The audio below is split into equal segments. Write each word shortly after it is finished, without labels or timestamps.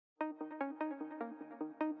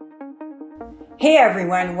Hey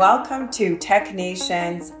everyone, welcome to Tech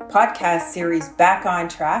Nation's podcast series Back on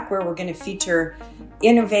Track, where we're going to feature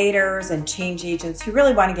innovators and change agents who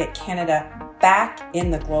really want to get Canada back in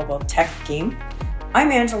the global tech game. I'm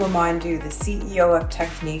Angela Mondu, the CEO of Tech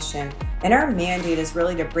Nation, and our mandate is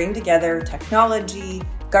really to bring together technology,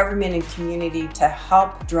 government, and community to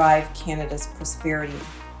help drive Canada's prosperity.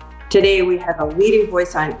 Today, we have a leading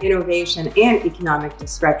voice on innovation and economic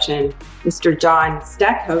disruption, Mr. John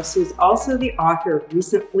Stackhouse, who's also the author of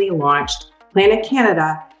recently launched Planet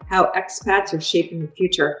Canada, How Expats Are Shaping the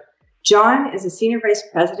Future. John is a Senior Vice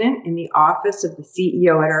President in the Office of the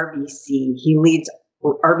CEO at RBC. He leads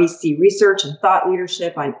RBC research and thought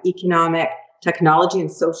leadership on economic, technology, and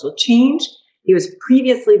social change. He was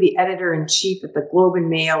previously the editor-in-chief at the Globe and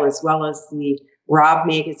Mail, as well as the Robb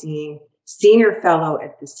Magazine, Senior Fellow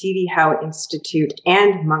at the C.D. Howe Institute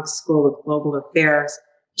and Monk's School of Global Affairs.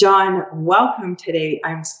 John, welcome today.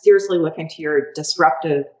 I'm seriously looking to your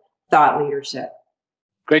disruptive thought leadership.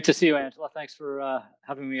 Great to see you, Angela. Thanks for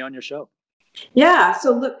having me on your show. Yeah,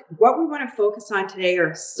 so look, what we want to focus on today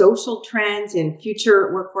are social trends in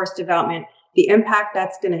future workforce development, the impact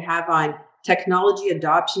that's going to have on technology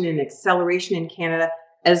adoption and acceleration in Canada,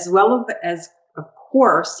 as well as, of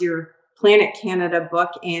course, your Planet Canada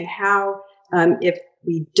book, and how if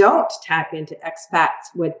we don't tap into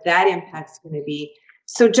expats, what that impact's going to be.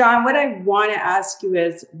 So, John, what I want to ask you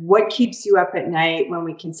is, what keeps you up at night when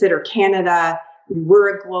we consider Canada?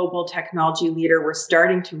 We're a global technology leader. We're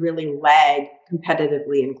starting to really lag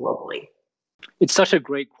competitively and globally. It's such a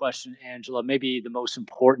great question, Angela. Maybe the most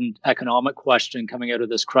important economic question coming out of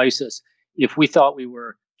this crisis. If we thought we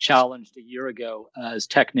were challenged a year ago as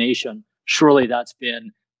Tech Nation, surely that's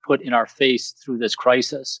been put in our face through this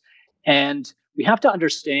crisis. And we have to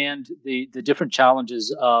understand the different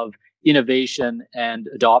challenges of innovation and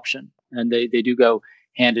adoption. And they do go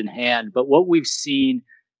hand in hand. But what we've seen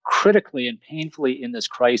critically and painfully in this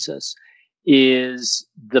crisis is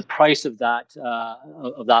the price of that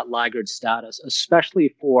laggard status,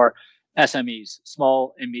 especially for SMEs,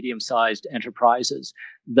 small and medium-sized enterprises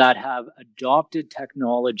that have adopted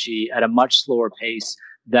technology at a much slower pace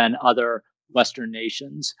than other Western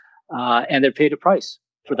nations. And they've paid a price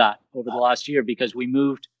for that over the last year because we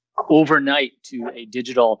moved overnight to a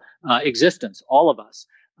digital existence, all of us.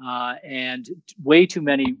 And way too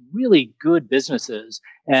many really good businesses,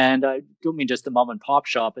 and I don't mean just the mom and pop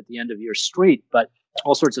shop at the end of your street, but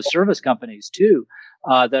all sorts of service companies too,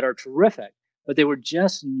 that are terrific, but they were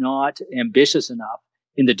just not ambitious enough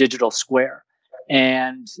in the digital square.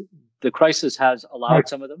 And the crisis has allowed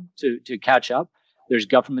some of them to catch up. There's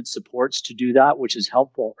government supports to do that, which is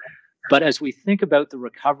helpful. But as we think about the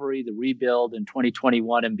recovery, the rebuild in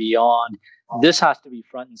 2021 and beyond, this has to be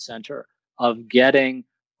front and center of getting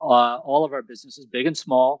all of our businesses, big and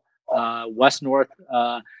small, west, north,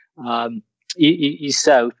 east,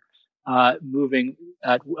 south, moving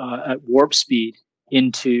at warp speed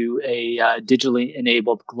into a digitally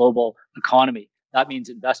enabled global economy. That means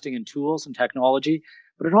investing in tools and technology,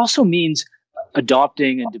 but it also means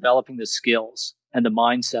adopting and developing the skills and the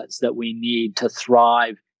mindsets that we need to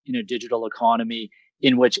thrive in a digital economy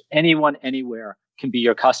in which anyone, anywhere can be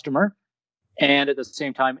your customer. And at the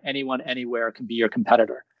same time, anyone, anywhere can be your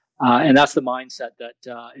competitor. And that's the mindset that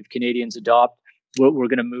if Canadians adopt, we're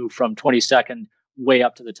going to move from 22nd way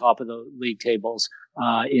up to the top of the league tables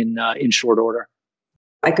in short order.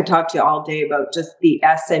 I could talk to you all day about just the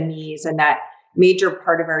SMEs and that major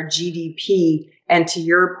part of our GDP. And to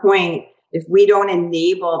your point, if we don't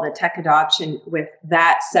enable the tech adoption with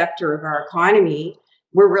that sector of our economy,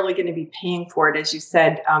 we're really going to be paying for it, as you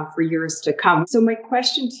said, for years to come. So my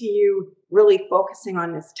question to you, really focusing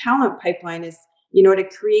on this talent pipeline, is, to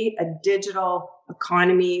create a digital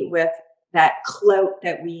economy with that clout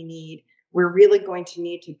that we need, we're really going to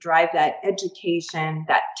need to drive that education,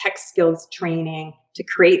 that tech skills training to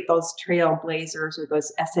create those trailblazers or those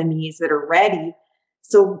SMEs that are ready.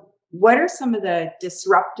 So what are some of the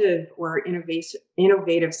disruptive or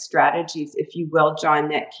innovative strategies, if you will, John,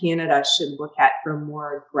 that Canada should look at for a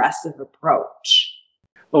more aggressive approach?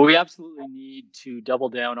 Well, we absolutely need to double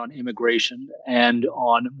down on immigration and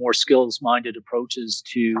on more skills-minded approaches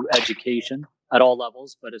to education at all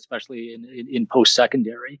levels, but especially in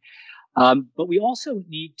post-secondary. But we also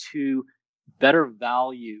need to better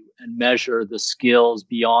value and measure the skills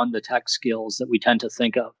beyond the tech skills that we tend to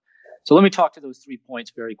think of. So let me talk to those 3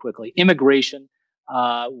 points very quickly. Immigration,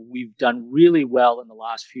 we've done really well in the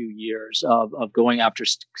last few years of going after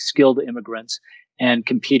skilled immigrants and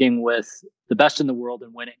competing with the best in the world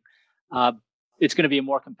and winning. it's going to be a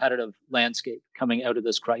more competitive landscape coming out of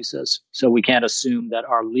this crisis. So we can't assume that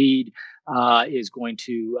our lead is going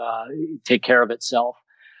to take care of itself.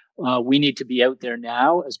 We need to be out there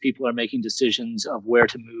now as people are making decisions of where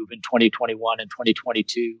to move in 2021 and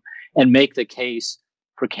 2022 and make the case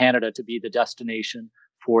for Canada to be the destination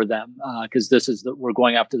for them, because we're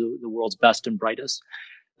going after the world's best and brightest.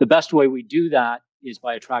 The best way we do that is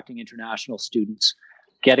by attracting international students,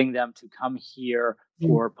 getting them to come here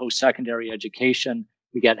for post-secondary education.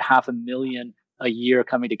 We get 500,000 a year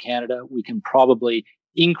coming to Canada. We can probably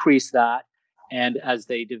increase that. And as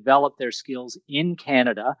they develop their skills in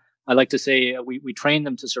Canada, I like to say we train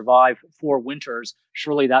them to survive 4 winters.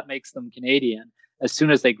 Surely that makes them Canadian. As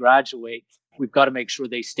soon as they graduate, we've got to make sure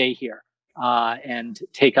they stay here and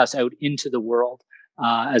take us out into the world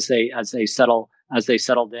as they settle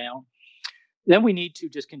down. Then we need to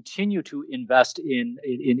just continue to invest in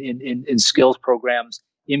skills programs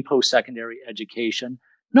in post-secondary education,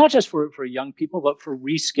 not just for young people, but for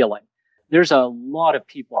reskilling. There's a lot of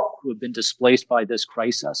people who have been displaced by this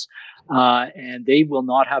crisis, and they will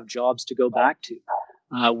not have jobs to go back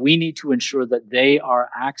to. We need to ensure that they are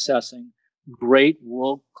accessing great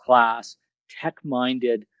world-class,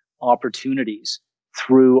 tech-minded opportunities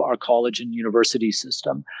through our college and university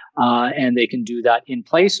system, and they can do that in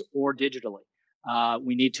place or digitally.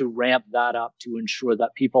 We need to ramp that up to ensure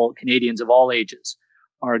that people, Canadians of all ages,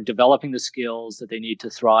 are developing the skills that they need to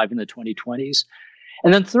thrive in the 2020s.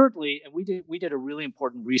 And then thirdly, and we did a really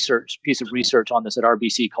important piece of research on this at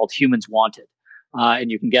RBC called Humans Wanted. And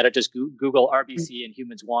you can get it, just Google RBC and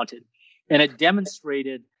Humans Wanted. And it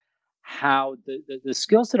demonstrated how the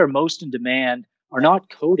skills that are most in demand are not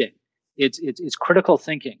coding. It's critical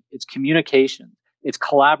thinking, it's communication, it's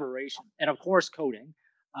collaboration, and of course coding.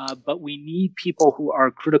 But we need people who are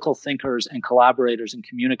critical thinkers and collaborators and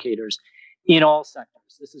communicators in all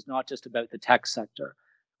sectors. This is not just about the tech sector.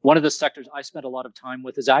 One of the sectors I spent a lot of time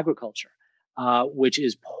with is agriculture, which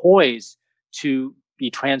is poised to be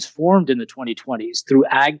transformed in the 2020s through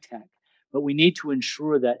ag tech. But we need to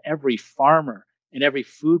ensure that every farmer and every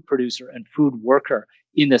food producer and food worker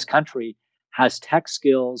in this country has tech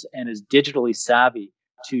skills and is digitally savvy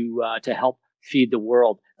to help feed the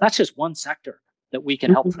world. That's just one sector that we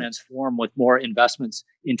can help transform with more investments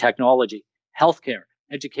in technology, healthcare,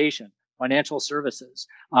 education, financial services,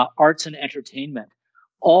 arts and entertainment.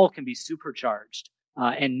 All can be supercharged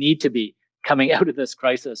and need to be coming out of this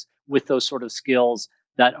crisis with those sort of skills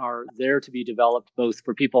that are there to be developed both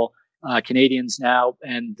for people, Canadians now,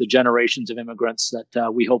 and the generations of immigrants that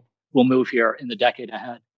we hope will move here in the decade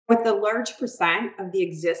ahead. With the large percent of the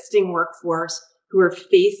existing workforce who are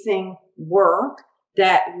facing work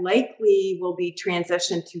that likely will be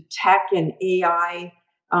transitioned to tech and AI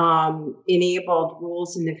enabled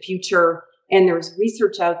roles in the future, and there's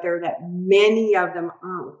research out there that many of them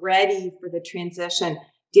aren't ready for the transition.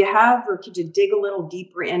 Do you have, or could you dig a little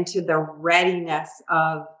deeper into the readiness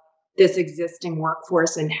of this existing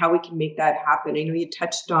workforce and how we can make that happen? I know you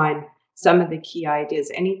touched on some of the key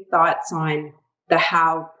ideas. Any thoughts on the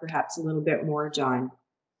how, perhaps a little bit more, John?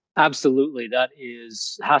 Absolutely. That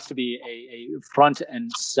has to be a front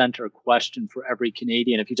and center question for every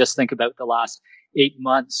Canadian. If you just think about the last 8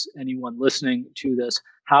 months, anyone listening to this,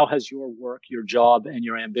 how has your work, your job, and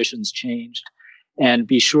your ambitions changed? And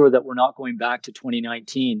be sure that we're not going back to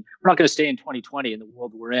 2019. We're not going to stay in 2020 in the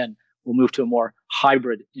world we're in. We'll move to a more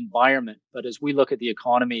hybrid environment. But as we look at the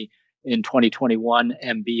economy in 2021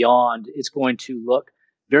 and beyond, it's going to look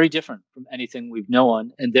very different from anything we've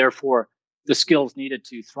known. And therefore, the skills needed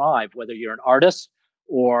to thrive, whether you're an artist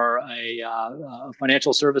or a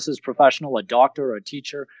financial services professional, a doctor, a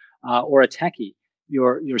teacher, or a techie,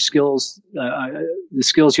 your skills, the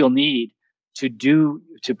skills you'll need to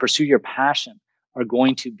pursue your passion are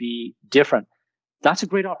going to be different. That's a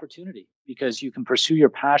great opportunity because you can pursue your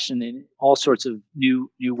passion in all sorts of new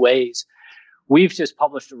ways. We've just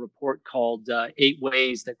published a report called 8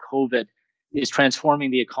 Ways That COVID is Transforming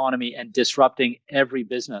the Economy and Disrupting Every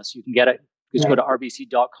Business. You can get it. Just go to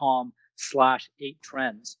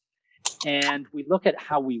rbc.com/8trends. And we look at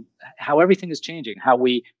how everything is changing, how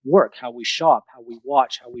we work, how we shop, how we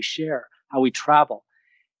watch, how we share, how we travel.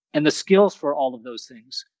 And the skills for all of those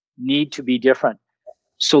things need to be different.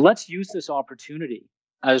 So let's use this opportunity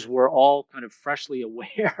as we're all kind of freshly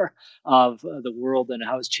aware of the world and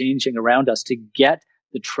how it's changing around us to get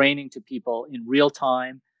the training to people in real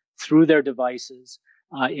time through their devices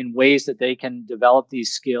in ways that they can develop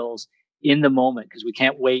these skills in the moment, because we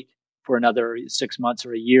can't wait for another 6 months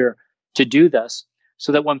or a year to do this,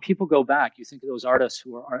 so that when people go back, you think of those artists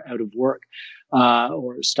who are out of work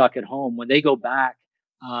or stuck at home, when they go back,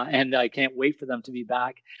 and I can't wait for them to be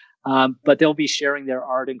back, but they'll be sharing their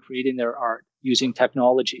art and creating their art using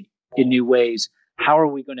technology in new ways. How are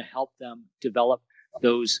we going to help them develop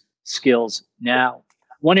those skills now?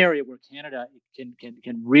 One area where Canada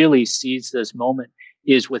can really seize this moment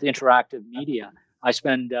is with interactive media. I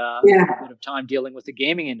spend a bit of time dealing with the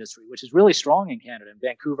gaming industry, which is really strong in Canada, in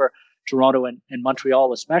Vancouver, Toronto, and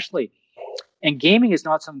Montreal especially. And gaming is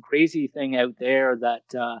not some crazy thing out there that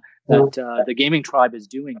the gaming tribe is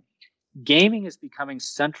doing. Gaming is becoming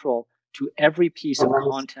central to every piece of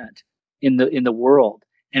content in the world.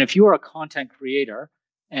 And if you are a content creator,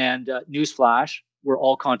 and newsflash, we're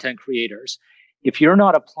all content creators. If you're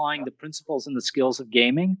not applying the principles and the skills of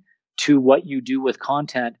gaming to what you do with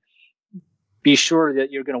content, be sure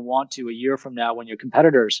that you're going to want to a year from now when your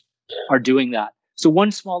competitors are doing that. So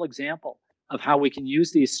one small example of how we can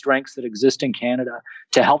use these strengths that exist in Canada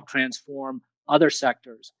to help transform other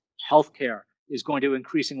sectors. Healthcare is going to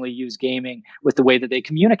increasingly use gaming with the way that they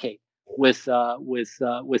communicate with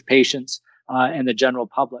patients and the general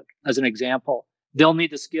public. As an example, they'll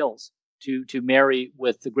need the skills to marry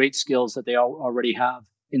with the great skills that they already have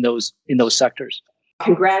in those sectors.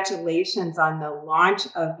 Congratulations on the launch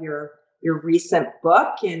of your recent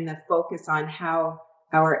book and the focus on how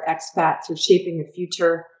our expats are shaping the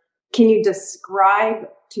future. Can you describe,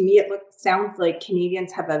 to me, sounds like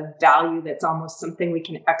Canadians have a value that's almost something we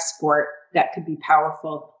can export that could be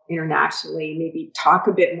powerful internationally. Maybe talk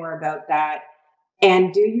a bit more about that.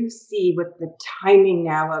 And do you see, with the timing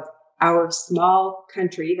now of our small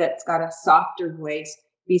country that's got a softer voice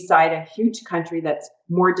beside a huge country that's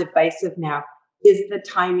more divisive now, is the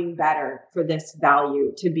timing better for this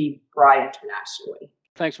value to be brought internationally?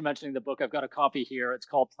 Thanks for mentioning the book. I've got a copy here. It's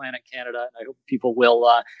called Planet Canada, and I hope people will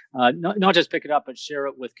not just pick it up, but share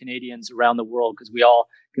it with Canadians around the world, because we all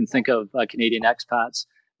can think of Canadian expats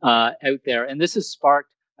out there. And this has sparked,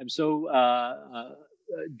 I'm so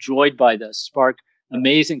joyed by this, sparked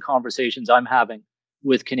amazing conversations I'm having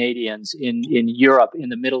with Canadians in Europe, in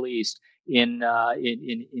the Middle East, in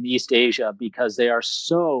East Asia, because they are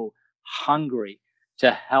so hungry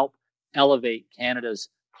to help elevate Canada's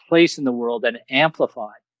place in the world and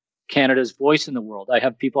amplify Canada's voice in the world. I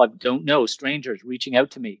have people I don't know, strangers, reaching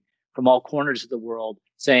out to me from all corners of the world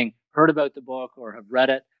saying, heard about the book or have read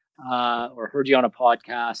it or heard you on a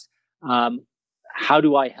podcast. How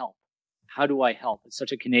do I help? How do I help? It's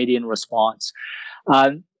such a Canadian response.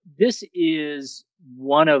 This is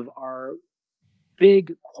one of our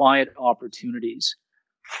big quiet opportunities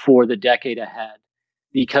for the decade ahead,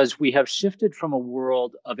 because we have shifted from a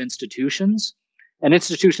world of institutions, and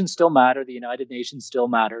institutions still matter. The United Nations still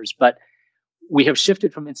matters, but we have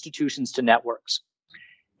shifted from institutions to networks.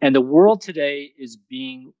 And the world today is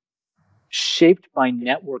being shaped by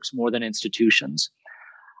networks more than institutions.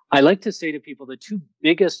 I like to say to people, the two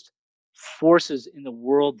biggest forces in the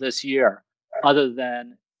world this year, other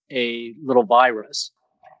than a little virus,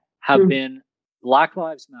 have been Black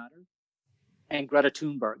Lives Matter and Greta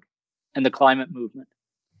Thunberg and the climate movement.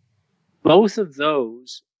 Both of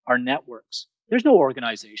those are networks. There's no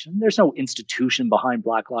organization. There's no institution behind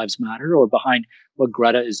Black Lives Matter or behind what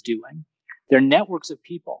Greta is doing. They're networks of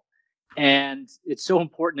people. And it's so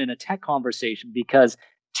important in a tech conversation because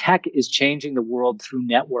tech is changing the world through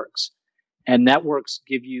networks. And networks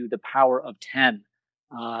give you the power of 10.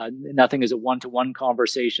 Nothing is a one-to-one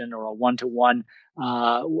conversation or a one-to-one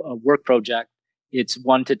work project. It's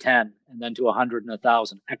 1 to 10 and then to 100 and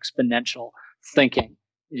 1,000. Exponential thinking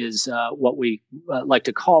is what we like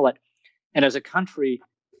to call it. And as a country,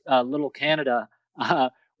 little Canada,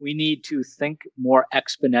 we need to think more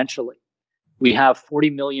exponentially. We have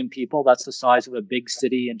 40 million people. That's the size of a big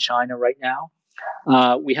city in China right now.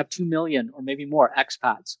 We have 2 million or maybe more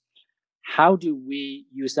expats. How do we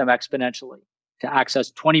use them exponentially to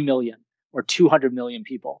access 20 million or 200 million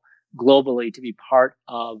people globally to be part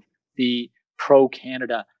of the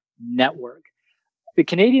pro-Canada network? The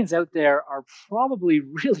Canadians out there are probably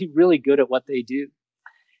really, really good at what they do.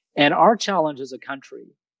 And our challenge as a country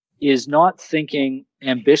is not thinking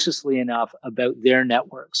ambitiously enough about their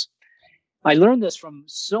networks. I learned this from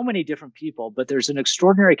so many different people, but there's an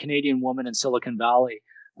extraordinary Canadian woman in Silicon Valley,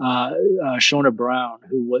 Shona Brown,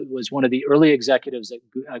 who was one of the early executives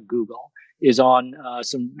at Google, is on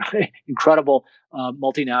some incredible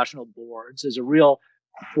multinational boards, is a real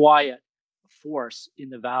quiet force in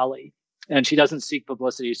the Valley. And she doesn't seek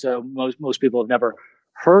publicity, so most people have never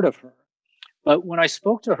heard of her. But when I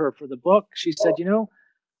spoke to her for the book, she said,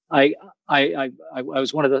 I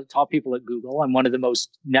was one of the top people at Google. I'm one of the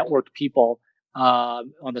most networked people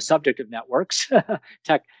on the subject of networks,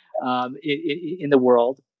 tech in the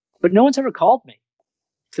world. But no one's ever called me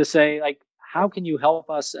to say, like, how can you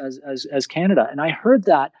help us as Canada? And I heard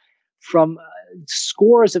that, from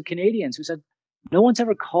scores of Canadians who said, no one's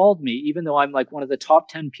ever called me, even though I'm like one of the top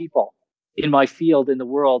 10 people in my field in the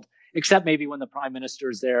world, except maybe when the prime minister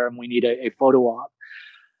is there and we need a photo op.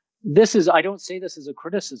 I don't say this as a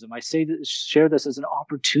criticism. I share this as an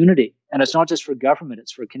opportunity. And it's not just for government,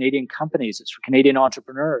 it's for Canadian companies, it's for Canadian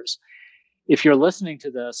entrepreneurs. If you're listening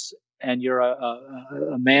to this and you're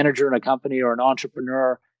a manager in a company or an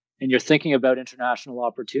entrepreneur and you're thinking about international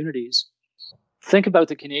opportunities, think about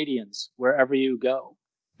the Canadians wherever you go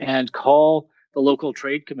and call the local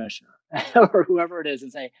trade commissioner or whoever it is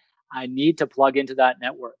and say, I need to plug into that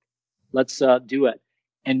network. Let's do it.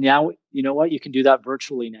 And now, you know what? You can do that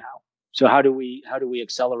virtually now. So how do we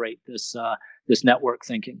accelerate this network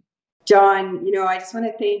thinking? John, I just want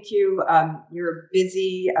to thank you. You're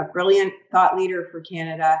a brilliant thought leader for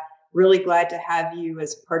Canada. Really glad to have you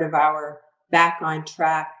as part of our Back on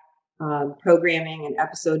Track programming and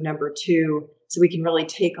episode number 2, so we can really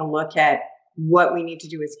take a look at what we need to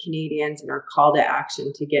do as Canadians and our call to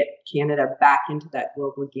action to get Canada back into that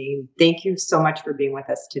global game. Thank you so much for being with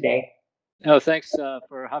us today. No, thanks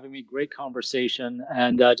for having me. Great conversation,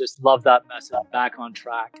 and just love that message. Back on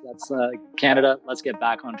track. That's Canada. Let's get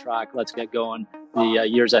back on track. Let's get going. The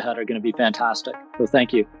years ahead are going to be fantastic. So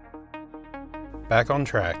thank you. Back on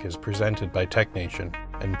Track is presented by TechNation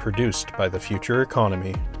and produced by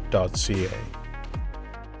thefutureeconomy.ca.